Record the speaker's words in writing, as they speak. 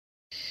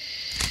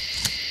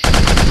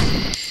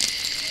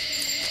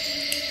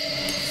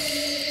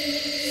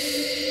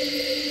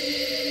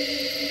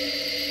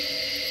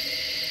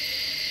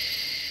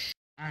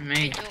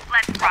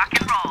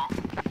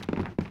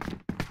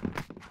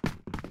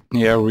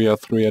Yeah, we are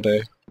 3 a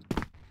day.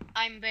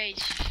 I'm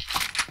base.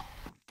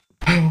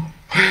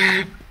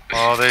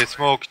 Oh, they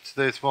smoked.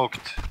 They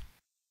smoked.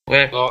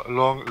 Where?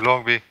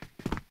 Long B.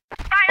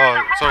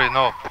 Oh, sorry,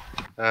 no.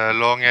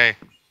 Long A.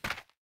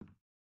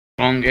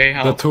 Long A,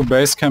 how? The 2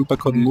 base camper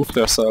could move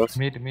themselves.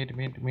 Mid.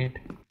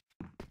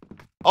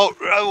 Oh,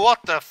 what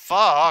the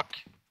fuck?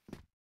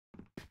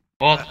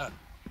 What? Fire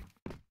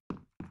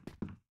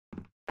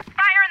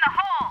in the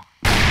hole!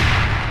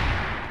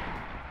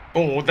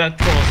 Oh, that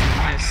was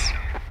nice.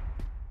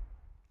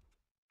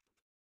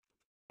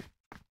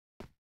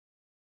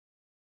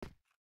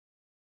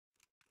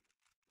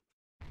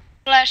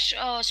 Flash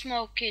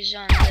smoke is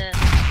on the...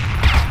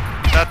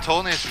 That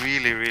tone is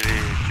really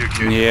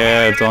QQ.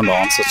 Yeah, don't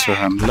answer to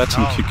him. Let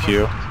him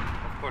QQ. Of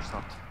course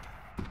not.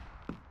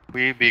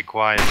 We be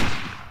quiet.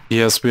 He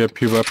has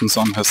VIP weapons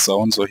on his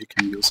zone, so he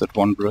can use it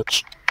one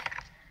bridge.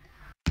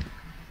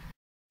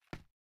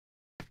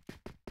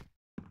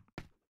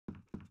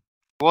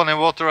 One in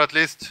water at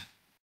least.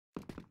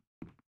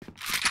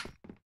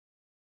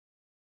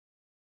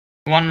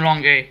 One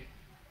long A.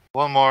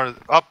 One more.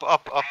 Up,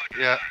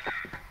 yeah.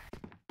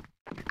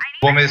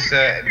 Bomb is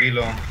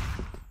below.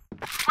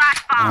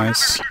 Flash bomb!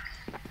 Nice.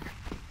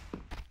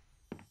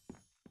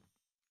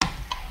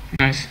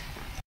 Nice.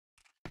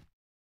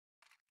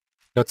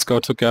 Let's go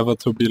together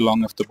to be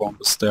long if the bomb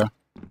is there.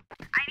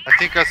 I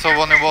think I saw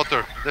one in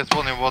water. There's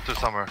one in water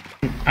somewhere.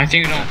 I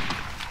think no.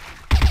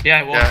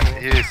 Yeah, Yeah,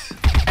 he is.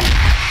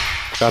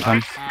 Got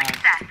him.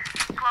 Success.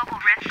 Global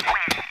risk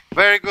win.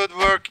 Very good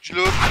work,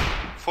 Luke.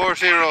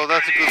 4-0,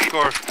 that's a good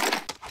score.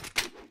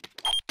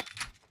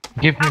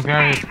 Give me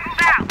Barret. Okay, move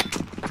out!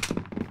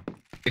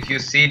 If you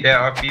see there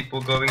are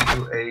people going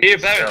to A Here,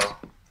 Barret. cell.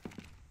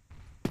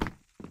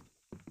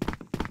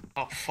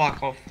 Oh,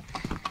 fuck off.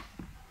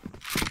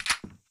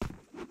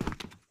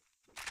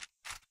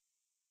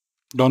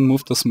 Don't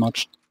move this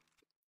much.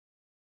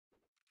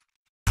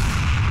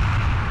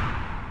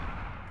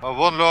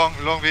 One long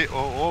B.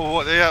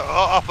 Oh, yeah,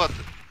 up at...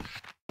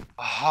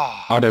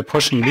 Ah. Are they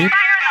pushing me?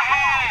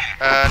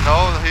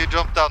 No, he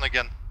jumped down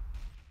again.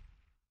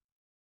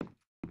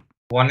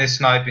 One is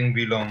sniping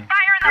below.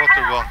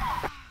 Water one.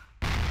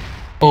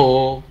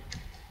 Oh.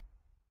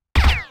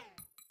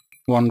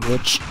 One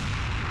bridge.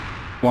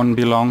 One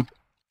belong.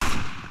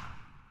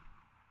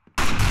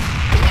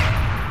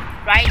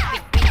 Right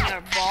between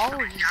your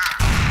balls.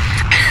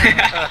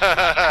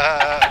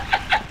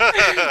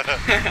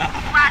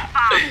 Flash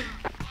bomb!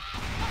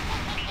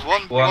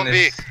 One B,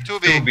 is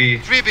 2B, 2B,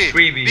 3B,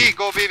 3B. B,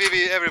 go B,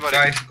 everybody.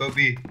 Guys, go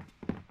B.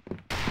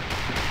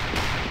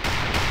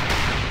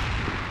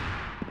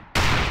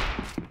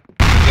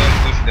 Don't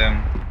push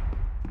them.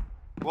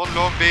 One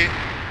long B.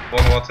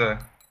 One water.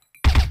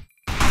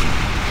 Fire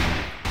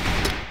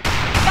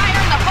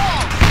in the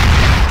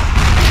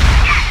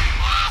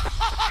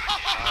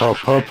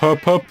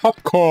hole!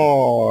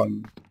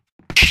 Popcorn!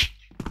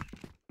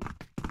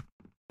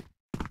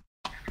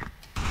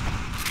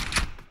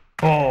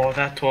 Oh,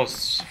 that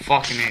was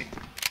fucking it.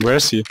 Where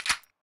is he?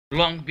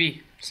 Long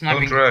B.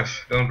 Sniping.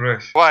 Don't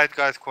rush. Quiet,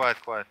 guys, quiet.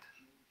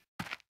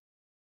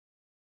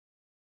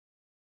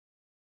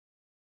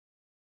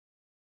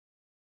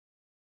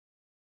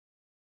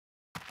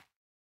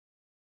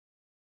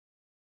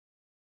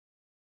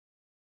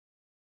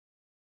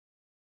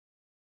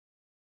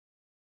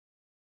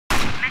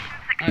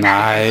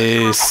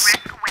 Nice.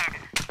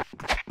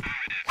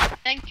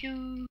 Thank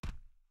you.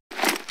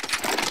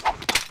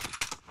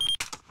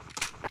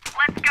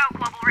 Let's go,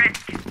 global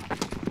risk.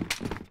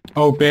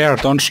 Oh, Bear,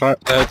 don't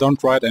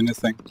write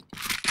anything.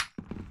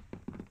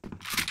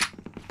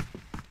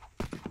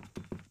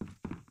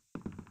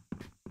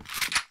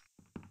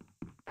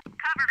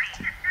 Cover me.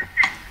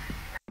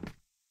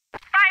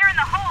 Fire in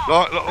the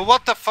hole!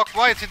 What the fuck,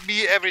 why is it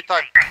me every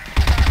time?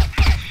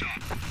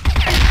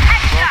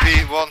 Long B,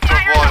 one from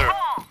Fire in the water. hole!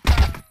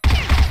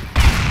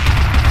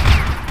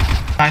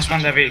 Nice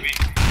one, David.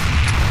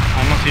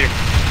 I'm not here.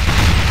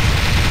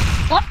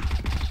 What?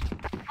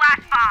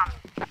 Flash bomb!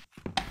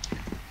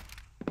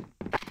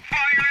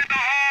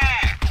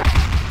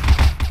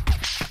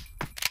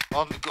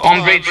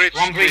 On bridge,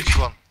 one bridge.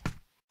 One.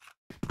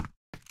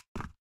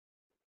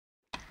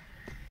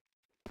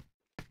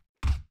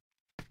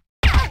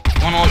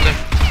 One water.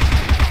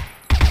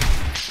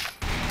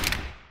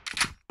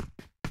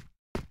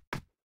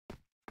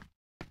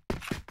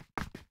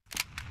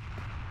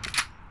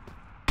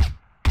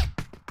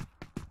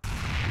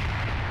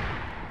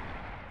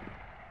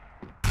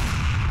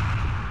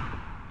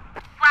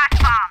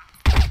 Flash bomb!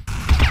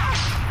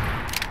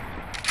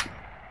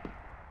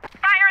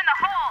 Fire in the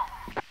hole!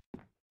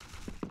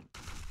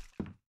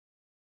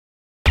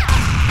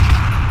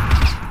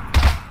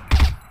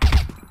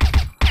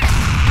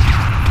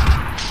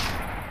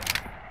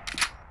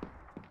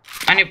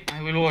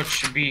 I will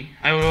watch B.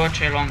 I will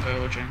watch A long,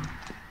 Ocean.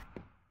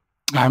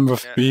 I'm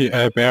with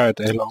Bear at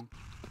A long.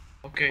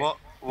 Okay.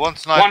 One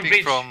sniping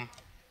bridge. from...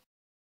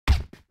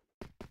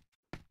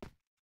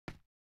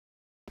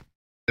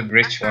 The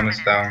bridge one is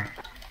down.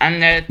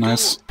 And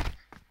Nice.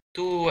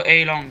 two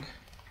A long.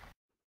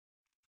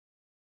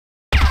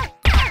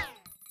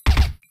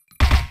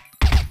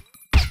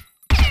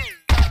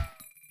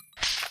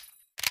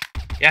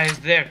 Yeah, he's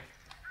there.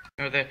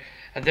 You're there.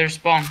 At their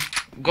spawn.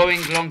 Going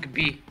long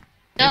B.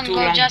 Don't Two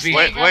go, long just B.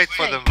 wait. Wait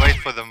for them, wait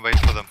for them, wait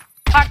for them.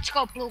 Hard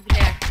scope look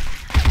there.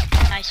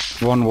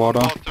 Nice. One water.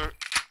 Water.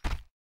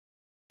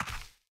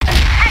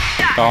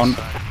 Down.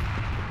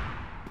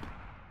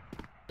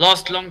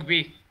 Lost long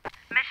B.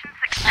 Mission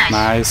success.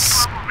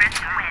 Nice. Global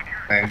risk win.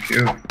 Thank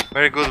you.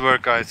 Very good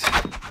work, guys.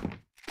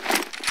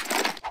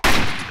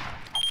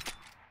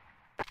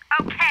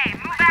 Okay,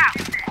 move out.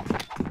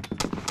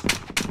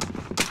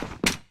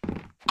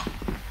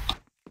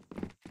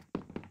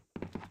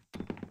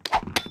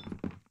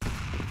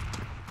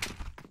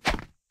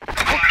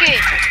 Okay,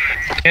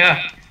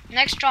 Yeah.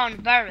 next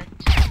round, Barrett.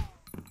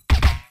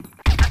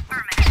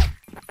 Affirmative.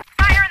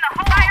 Fire in the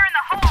hole. Fire in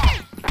the hole.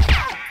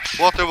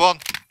 Water one.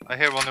 I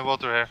hear one in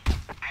water here. Be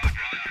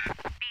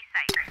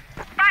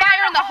safe.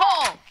 Fire in the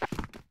hole!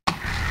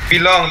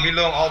 Belong,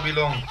 all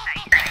belong.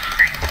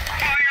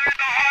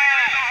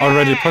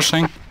 Already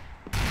pushing.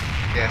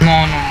 Yes.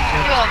 No.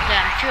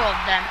 Few of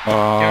them.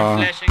 You're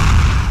flashing.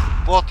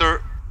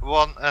 Water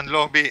one and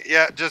long B.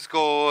 Yeah, just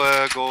go,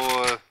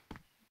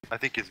 I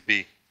think it's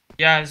B.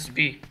 Yeah, it's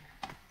B.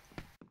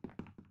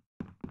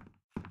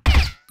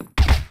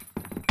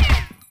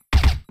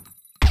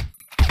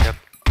 Yep.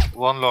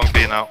 One long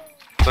B now.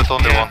 But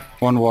only Yeah. one.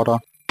 One water.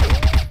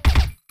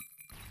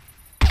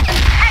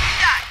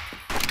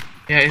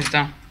 Yeah, he's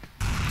down.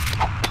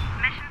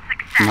 Mission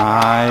success.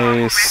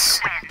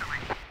 Nice.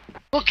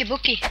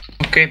 Bookie.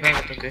 Okay,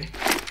 Barrett, okay.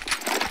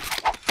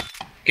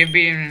 Keep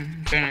B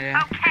in China,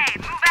 yeah. Okay,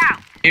 move out.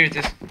 Here it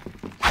is.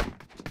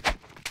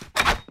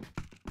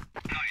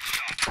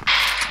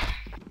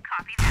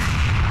 Copy that.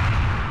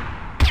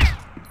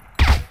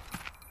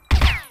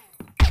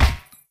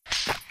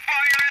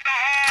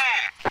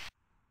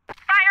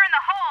 Fire in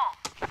the hole.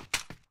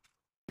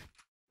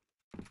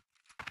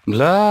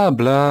 Blah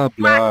blah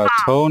blah.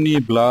 Tony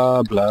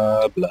blah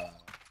blah blah.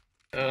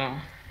 Uh,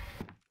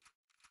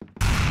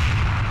 I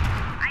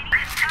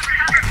need to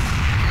cover.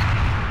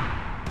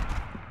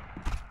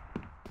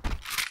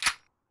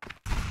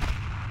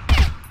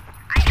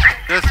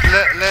 Just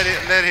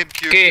let him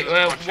queue. okay,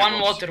 what she one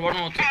wants. water. Fire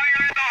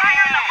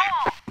in the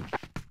hole.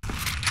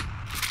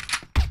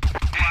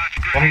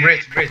 One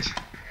bridge.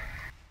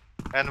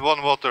 And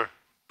one water.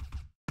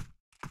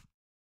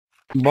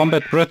 Bomb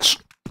at bridge.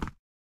 Team,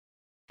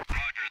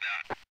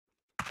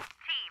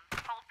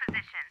 hold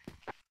position.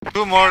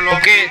 Two more long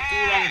Okay, B.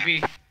 two long B.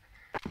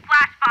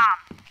 Flash bomb.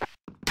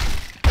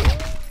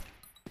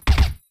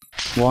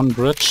 One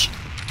bridge.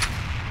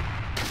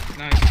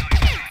 Nice.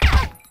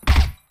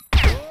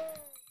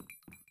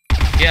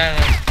 Yeah,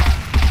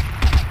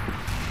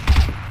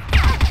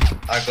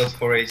 I got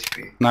 4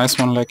 HP. Nice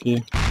one,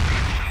 Lucky.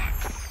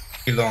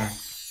 Belong. Enemy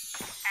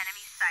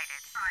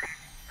sighted.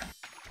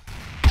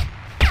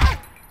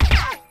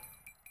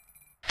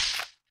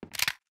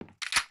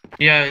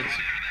 yeah, it's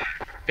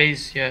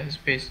base. Yeah, it's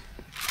base.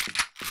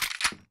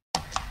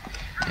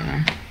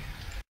 Yeah.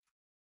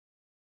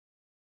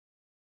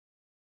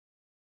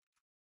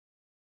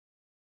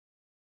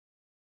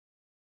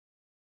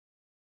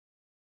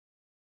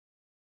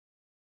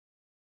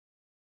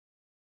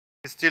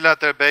 He's still at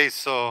their base,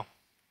 so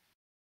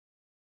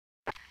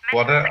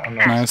Water or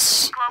not?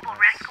 Nice. Global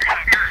risk win.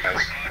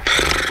 Nice.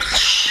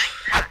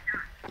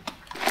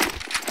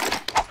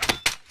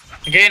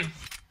 Again.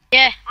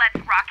 Yeah.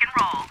 Let's rock and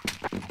roll.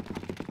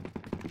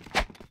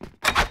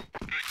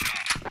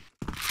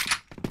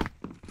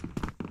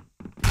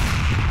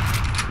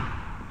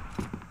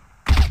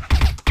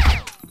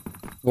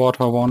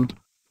 Water one.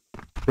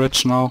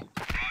 Bridge now. Be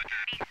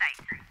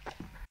safe.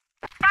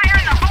 Fire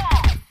in the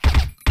hole.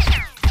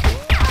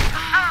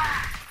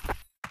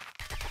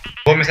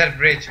 Bomb is at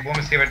bridge. Bomb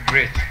is here at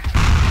bridge.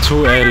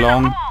 2A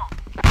long.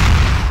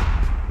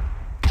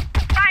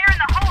 Fire in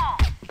the hole.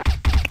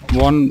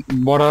 One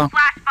water.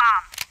 Flash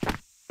bomb.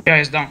 Yeah,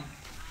 he's down.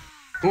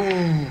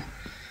 Ooh.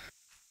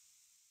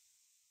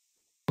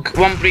 Okay,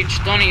 one bridge.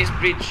 Tony is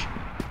bridge.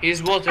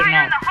 He's water Fire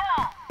now. in the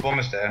hole. Bomb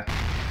is there.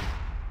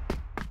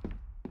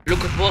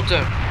 Look at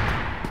water.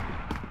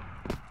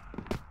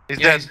 he's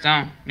Yeah, dead. he's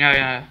down.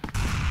 Yeah.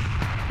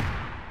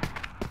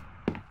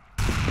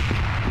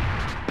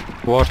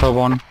 Water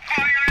one.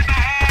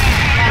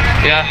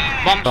 Yeah,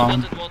 bomb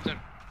Down. spotted water.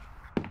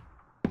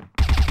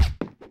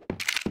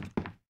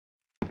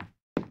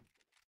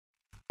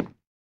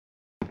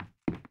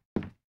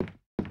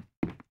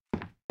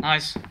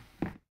 Nice.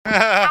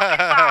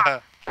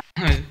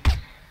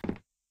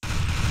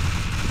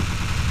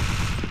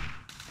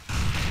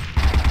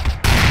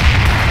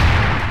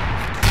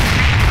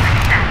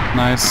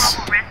 Nice.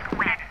 Risk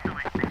win.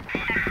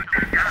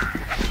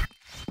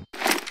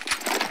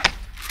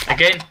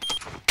 Again.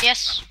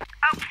 Yes.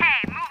 Okay,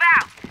 move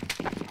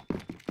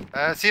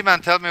out.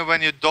 Seaman, tell me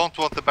when you don't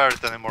want the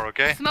Barrett anymore,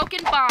 okay?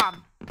 Smoking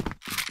bomb.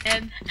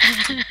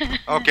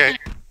 Okay.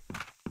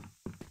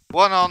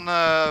 One on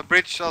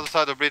bridge, other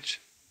side of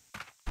bridge.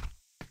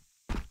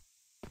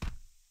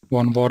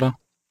 One water.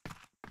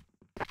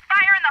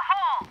 Fire in the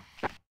hole.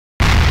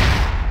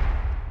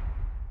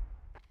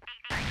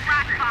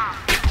 Flash bomb.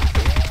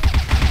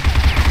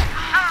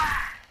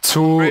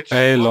 Two Bridge,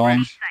 A on long.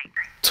 bridge.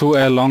 2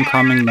 A long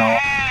coming now.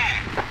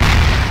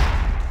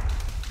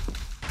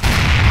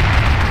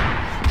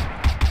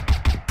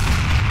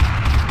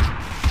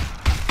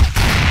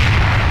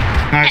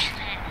 Nice.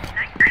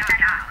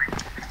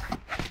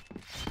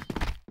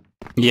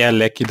 Yeah,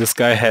 Lecky, this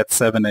guy had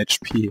 7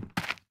 HP.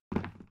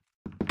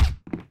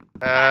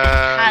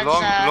 Has,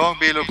 Long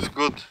B looks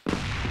good.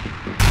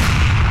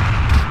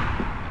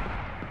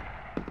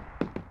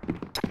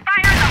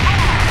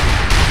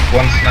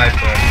 One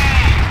sniper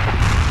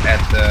at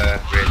the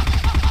bridge.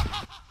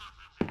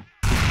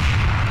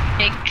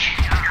 Big.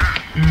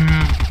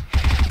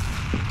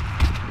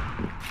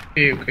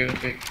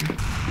 Okay.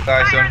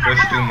 Guys, don't push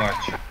too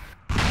much.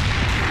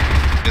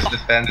 Just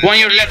defend it. One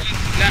your left.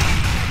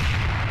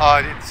 Oh,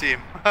 I didn't see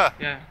him.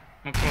 Yeah,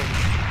 no problem.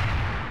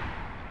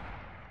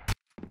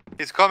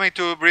 He's coming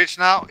to bridge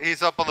now.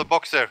 He's up on the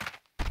box there.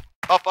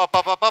 Up.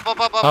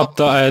 Up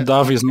the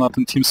Davi's not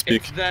in TeamSpeak.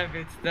 It's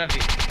David.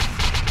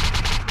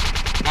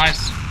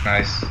 Nice.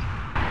 Nice.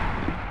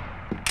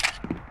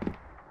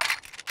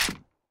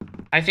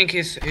 I think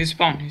he's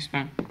spawn.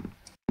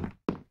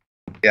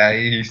 Yeah,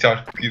 he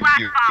started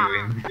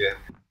QQing again.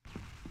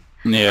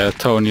 Yeah,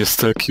 Tony is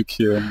still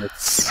QQing.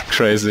 It's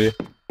crazy.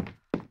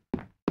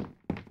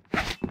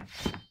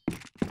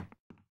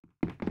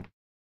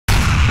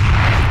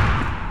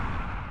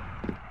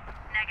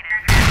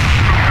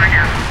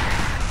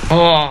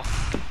 Oh,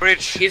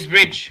 Bridge. he's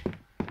bridge.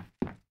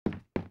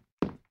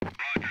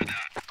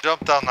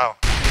 Jump down now.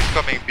 He's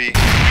coming B.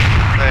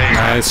 There you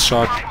go. Nice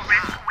shot.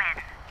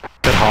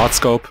 That hard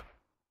scope.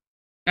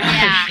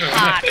 Yeah,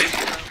 hard.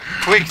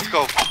 Quick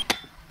scope.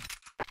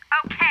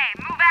 Okay,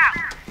 move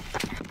out.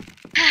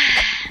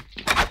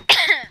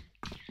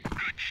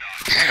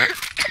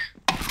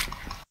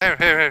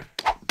 Here.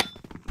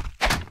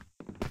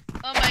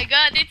 Oh my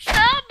god, it's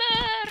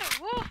summer!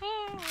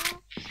 Woohoo!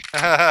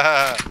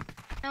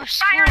 No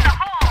school. Fire in the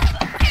hole.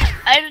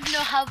 I don't know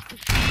how to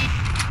feed.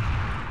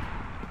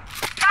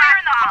 Fire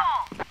in the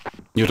hole.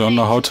 You don't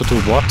know how to do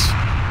what?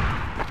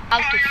 How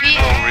to feed.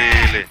 Oh,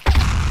 really?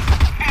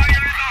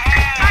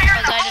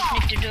 Because I don't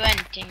need to do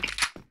anything.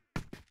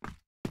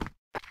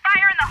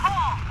 Fire in the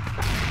hole.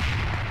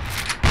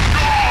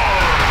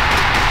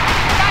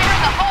 Fire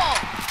in the hole.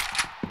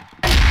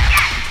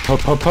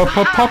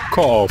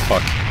 Popcorn. Oh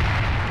fuck.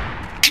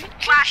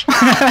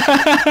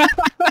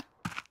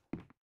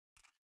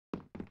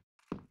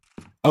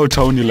 Oh,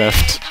 Tony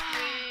left.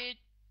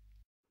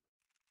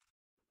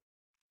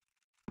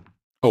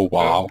 Oh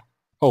wow.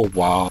 Oh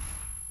wow.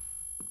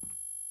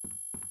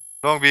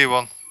 Long B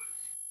one.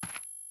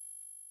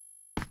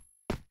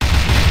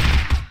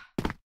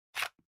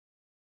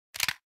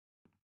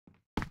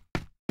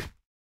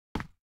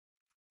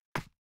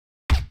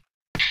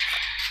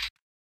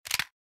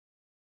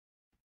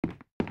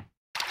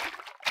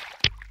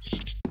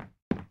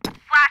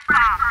 Flash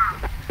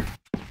bomb.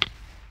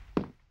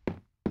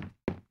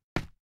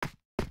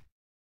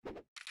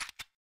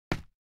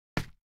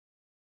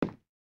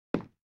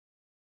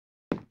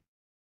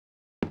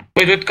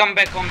 Wait, come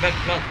back,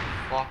 blood.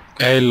 Fuck.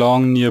 A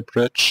long near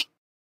bridge.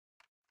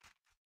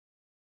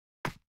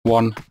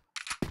 1.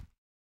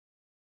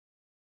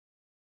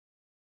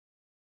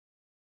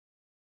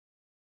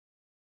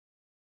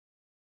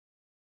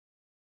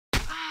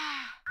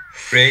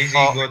 Crazy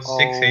Oh, got 6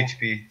 oh.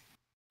 HP.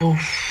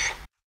 Oof.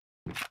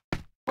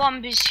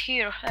 Bomb is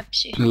here,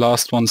 Pepsi.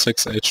 Last one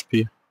 6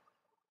 HP.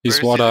 He's Where is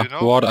he, water. do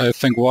you know? Water, I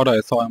think water. I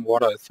saw him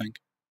water, I think.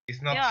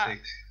 He's not Yeah.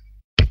 6.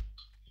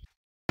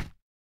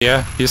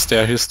 Yeah, he's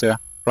there.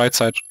 Right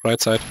side.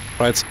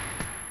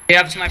 They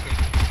have sniper.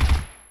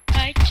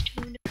 Right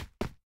to the...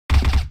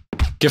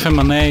 Give him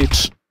a nade.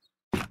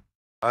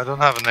 I don't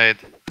have a nade.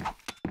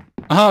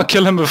 Ah,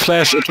 kill him with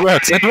flash. It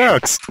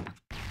works.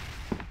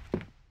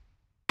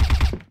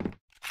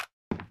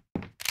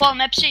 Bomb,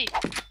 Pepsi.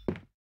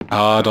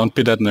 Ah, don't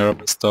be that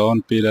nervous.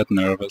 Do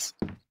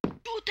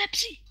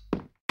Pepsi.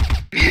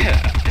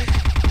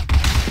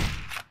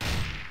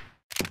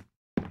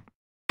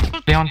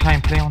 Play on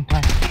time.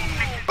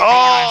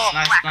 Oh!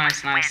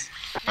 Nice.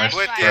 Nice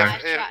Wait, try. yeah,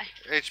 Nice try.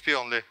 HP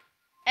only.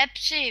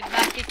 Pepsi,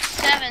 but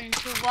it's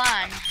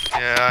 7-1.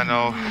 Yeah, I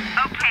know.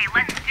 Okay,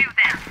 let's do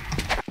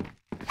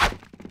this.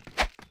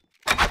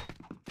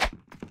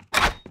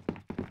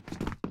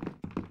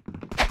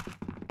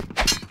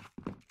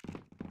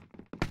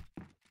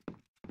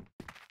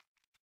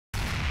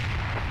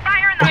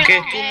 Fire in the Okay,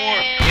 hole. 2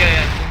 more.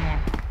 Yeah, 2 more.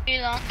 Three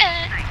long.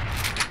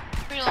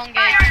 Three long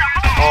Fire gate. in the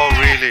hole. Oh,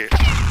 really?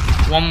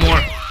 1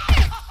 more.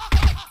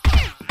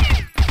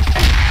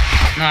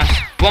 Nice.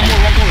 One more.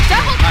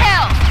 Double Nice.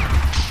 kill.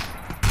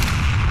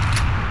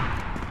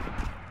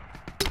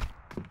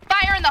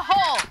 Fire in the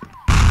hole.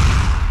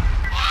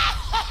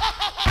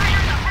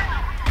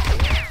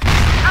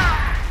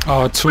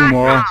 Oh, 2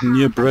 more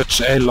near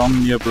bridge. A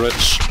long near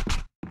bridge.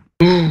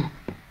 Ooh.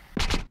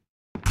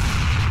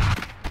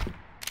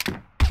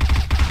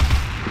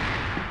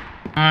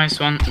 Nice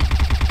one.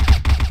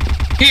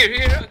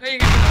 Here.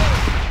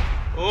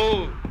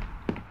 Oh.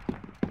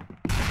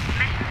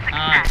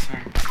 Nice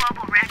one.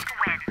 Global risk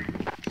win.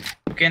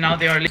 Okay, now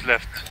they are leaving.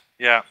 Left.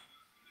 Yeah.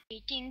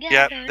 Eating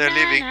Yeah, a they're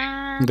leaving.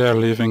 banana. They're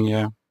leaving,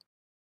 yeah.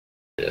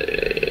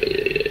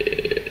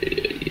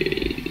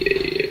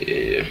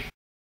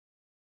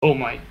 Oh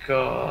my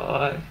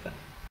god.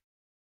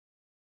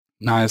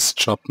 Nice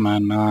job,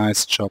 man,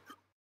 nice job.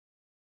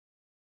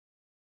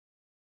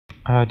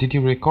 Did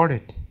you record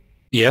it?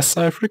 Yes,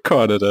 I've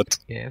recorded it.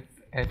 Yes,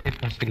 and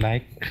it must be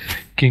like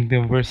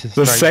Kingdom versus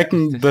The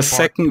dryG.Justice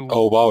second, part 2.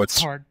 oh wow,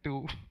 it's, Part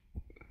 2.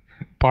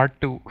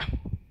 Part 2.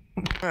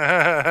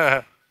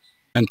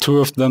 and two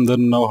of them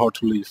didn't know how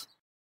to leave.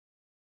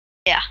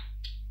 Yeah.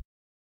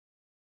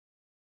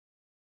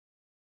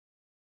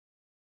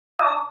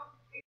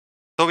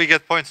 So we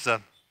get points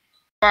then.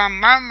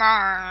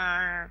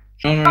 Mama.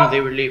 No,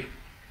 they will leave.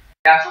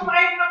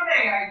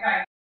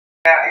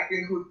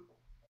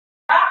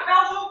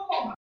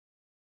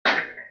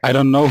 I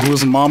don't know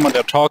whose mama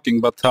they're talking,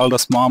 but tell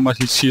this mama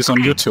she's on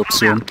YouTube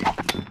soon.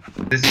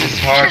 This is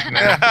hard,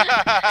 man.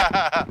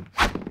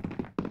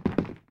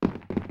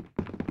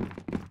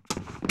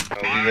 Oh,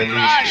 we will lose.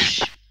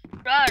 Rush.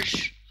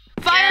 Rush.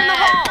 Fire in the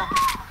hole!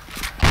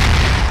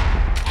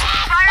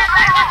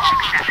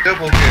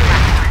 Double kill.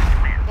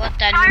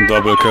 What a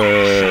Double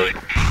kill.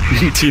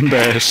 Team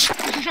bash.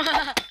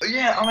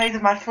 Yeah, I made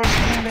it my first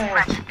team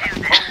match.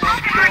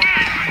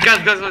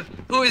 Guys,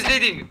 who is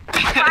leading?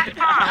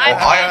 I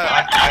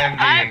am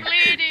I'm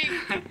leading.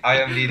 leading. I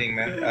am leading,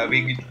 man.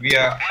 We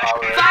are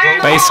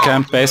our Base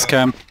camp, base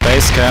camp,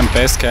 base camp,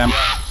 base camp.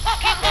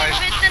 Kill him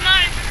with the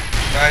knife.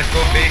 guys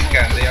go base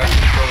camp. They are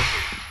too close.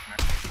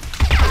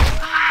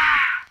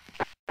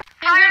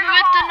 Kill him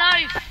with the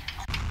knife.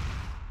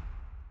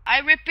 I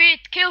repeat,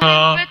 kill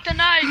him with the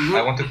knife.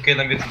 I want to kill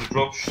him with the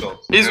drop shot.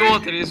 He's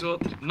water.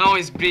 Now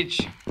he's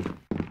bridge.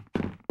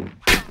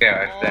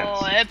 Yeah, I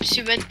Oh, have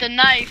Epsi with the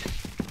knife.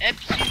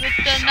 Epsi with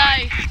the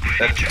knife.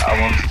 That's I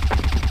want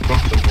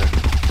drop shot.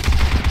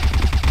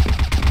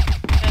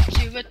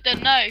 Epsi with the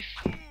knife.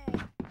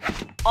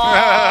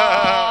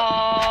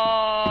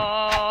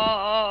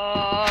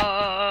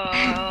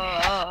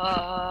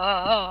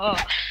 Oh.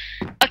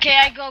 Okay,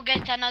 I go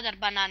get another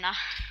banana.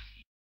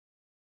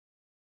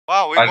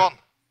 Wow, we won.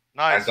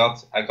 Nice.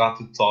 I got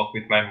to talk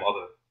with my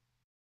mother.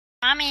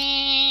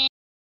 Mommy.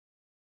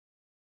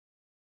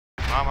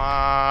 Mama,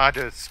 I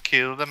just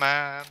killed a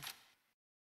man.